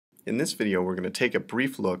In this video, we're going to take a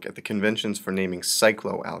brief look at the conventions for naming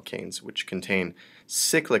cycloalkanes, which contain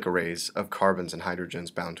cyclic arrays of carbons and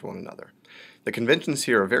hydrogens bound to one another. The conventions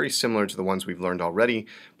here are very similar to the ones we've learned already,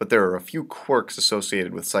 but there are a few quirks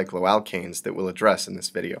associated with cycloalkanes that we'll address in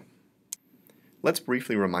this video. Let's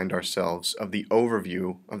briefly remind ourselves of the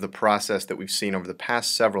overview of the process that we've seen over the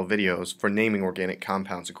past several videos for naming organic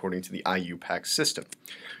compounds according to the IUPAC system.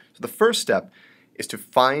 So the first step is to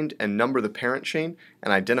find and number the parent chain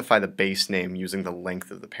and identify the base name using the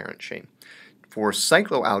length of the parent chain. For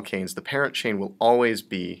cycloalkanes, the parent chain will always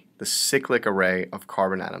be the cyclic array of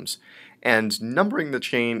carbon atoms. And numbering the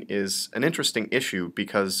chain is an interesting issue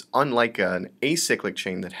because unlike an acyclic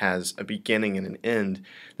chain that has a beginning and an end,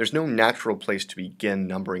 there's no natural place to begin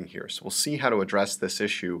numbering here. So we'll see how to address this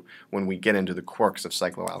issue when we get into the quirks of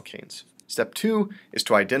cycloalkanes. Step 2 is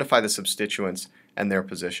to identify the substituents and their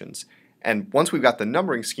positions. And once we've got the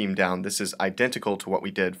numbering scheme down, this is identical to what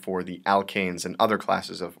we did for the alkanes and other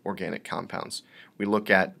classes of organic compounds. We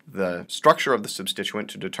look at the structure of the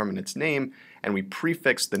substituent to determine its name, and we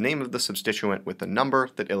prefix the name of the substituent with the number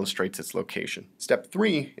that illustrates its location. Step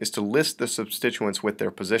 3 is to list the substituents with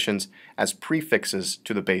their positions as prefixes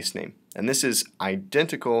to the base name. And this is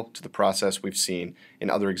identical to the process we've seen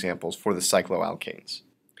in other examples for the cycloalkanes.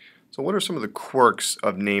 So what are some of the quirks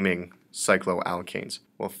of naming cycloalkanes?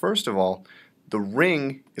 Well, first of all, the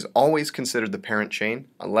ring is always considered the parent chain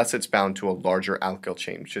unless it's bound to a larger alkyl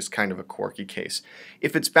chain, which is kind of a quirky case.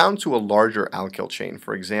 If it's bound to a larger alkyl chain,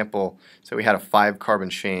 for example, say we had a 5-carbon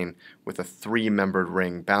chain with a 3-membered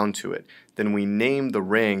ring bound to it, then we name the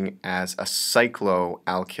ring as a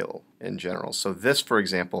cycloalkyl in general. So this, for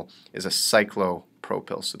example, is a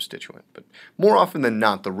cyclopropyl substituent. But more often than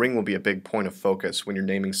not, the ring will be a big point of focus when you're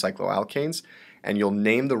naming cycloalkanes, and you'll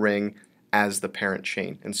name the ring as the parent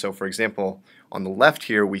chain. And so, for example, on the left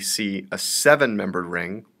here we see a 7-membered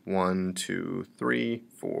ring, 1, 2, 3,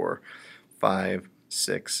 4, 5,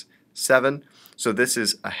 6, 7. So this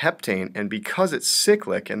is a heptane, and because it's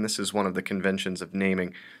cyclic, and this is one of the conventions of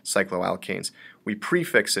naming cycloalkanes, we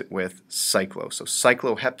prefix it with cyclo. So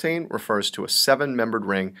cycloheptane refers to a 7-membered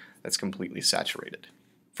ring that's completely saturated.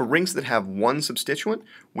 For rings that have one substituent,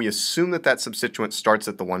 we assume that that substituent starts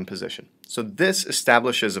at the 1 position. So this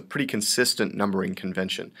establishes a pretty consistent numbering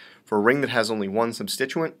convention. For a ring that has only one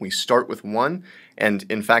substituent, we start with 1, and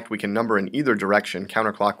in fact we can number in either direction,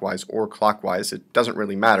 counterclockwise or clockwise. It doesn't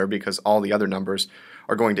really matter because all the other numbers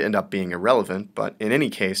are going to end up being irrelevant, but in any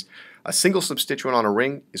case, a single substituent on a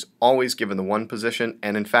ring is always given the 1 position,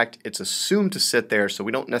 and in fact it's assumed to sit there, so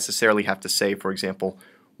we don't necessarily have to say, for example,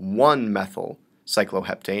 1-methyl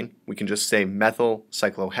cycloheptane. We can just say methyl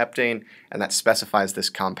cycloheptane, and that specifies this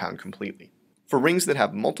compound completely. For rings that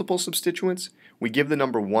have multiple substituents, we give the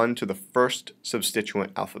number 1 to the first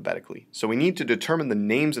substituent alphabetically. So we need to determine the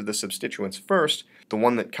names of the substituents first. The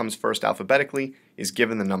one that comes first alphabetically is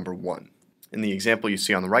given the number 1. In the example you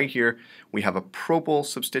see on the right here, we have a propyl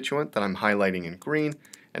substituent that I'm highlighting in green,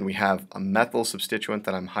 and we have a methyl substituent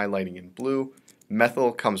that I'm highlighting in blue.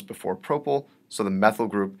 Methyl comes before propyl, so the methyl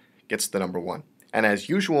group gets the number 1. And as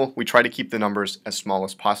usual, we try to keep the numbers as small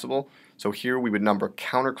as possible. So here we would number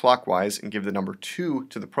counterclockwise and give the number 2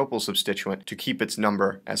 to the propyl substituent to keep its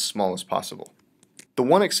number as small as possible. The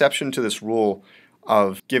one exception to this rule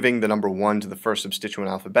of giving the number 1 to the first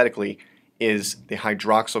substituent alphabetically is the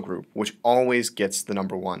hydroxyl group, which always gets the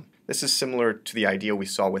number 1. This is similar to the idea we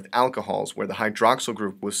saw with alcohols, where the hydroxyl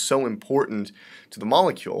group was so important to the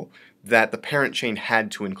molecule that the parent chain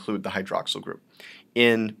had to include the hydroxyl group.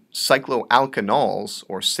 In cycloalkanols,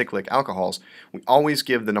 or cyclic alcohols, we always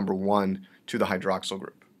give the number 1 to the hydroxyl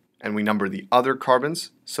group. And we number the other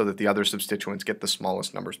carbons so that the other substituents get the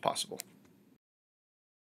smallest numbers possible.